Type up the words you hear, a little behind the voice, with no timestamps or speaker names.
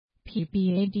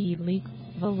PBA D-League,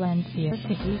 Valencia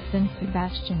City San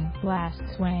Sebastian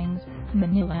blasts Wangs,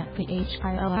 Manila Philippines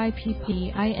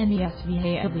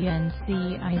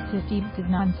City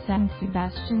Dinan San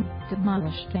Sebastian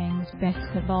demolished Wangs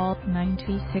basketball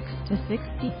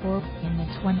 96-64 in the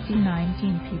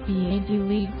 2019 PBA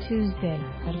D-League Tuesday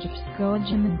at Jipsco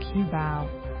Gym in Cubao.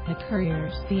 The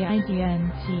Couriers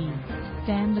CIDNT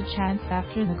stand a chance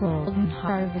after the Golden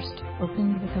Harvest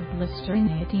opened with a blistering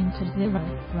 18-0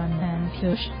 run and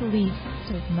pushed the lead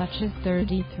to as much as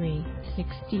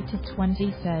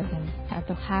 33-60-27 at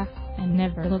the half, and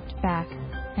never looked back,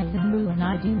 as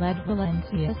Imuanidi led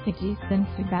Valencia City San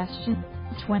Sebastian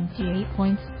 28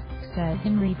 points,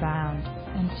 7 rebound,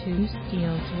 and 2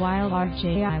 steals, while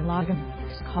RJI Logam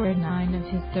scored 9 of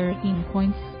his 13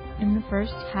 points in the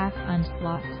first half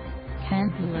onslaught.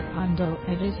 Canvulapondo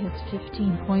added his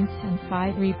 15 points and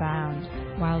 5 rebounds,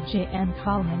 while JM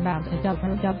Coleman bound a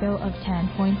double-double of 10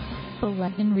 points,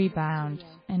 11 rebounds,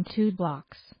 and 2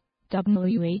 blocks.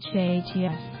 WHATS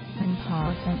and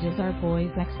Paul says our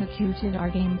boys executed our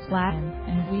game flat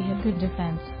and we had good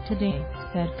defense today,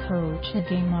 said Coach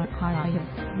Ademar Kaya.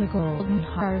 The Golden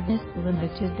Harvest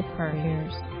limited the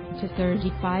Couriers to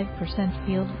 35%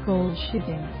 field goal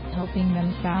shooting, helping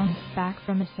them bounce back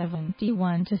from a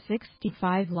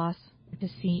 71-65 loss to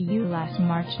CU last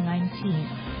March 19.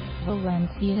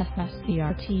 Valencia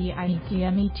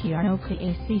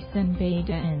SCRTITMETROKAC San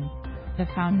Beda, the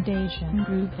foundation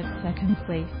group at second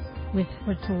place, with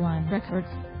 4-1 records.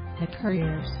 The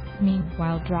Couriers,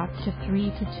 meanwhile, dropped to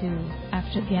 3-2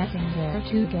 after getting their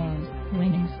 2-game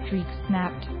winning streak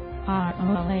snapped.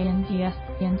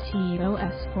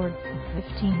 ROLANDSNTOS scored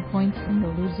 15 points in the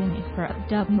losing effort.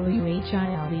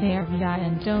 WHILERVI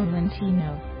and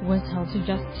Dolantino was held to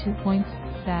just 2 points,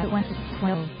 that went to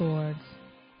 12 boards.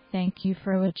 Thank you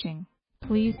for watching.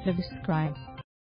 Please subscribe.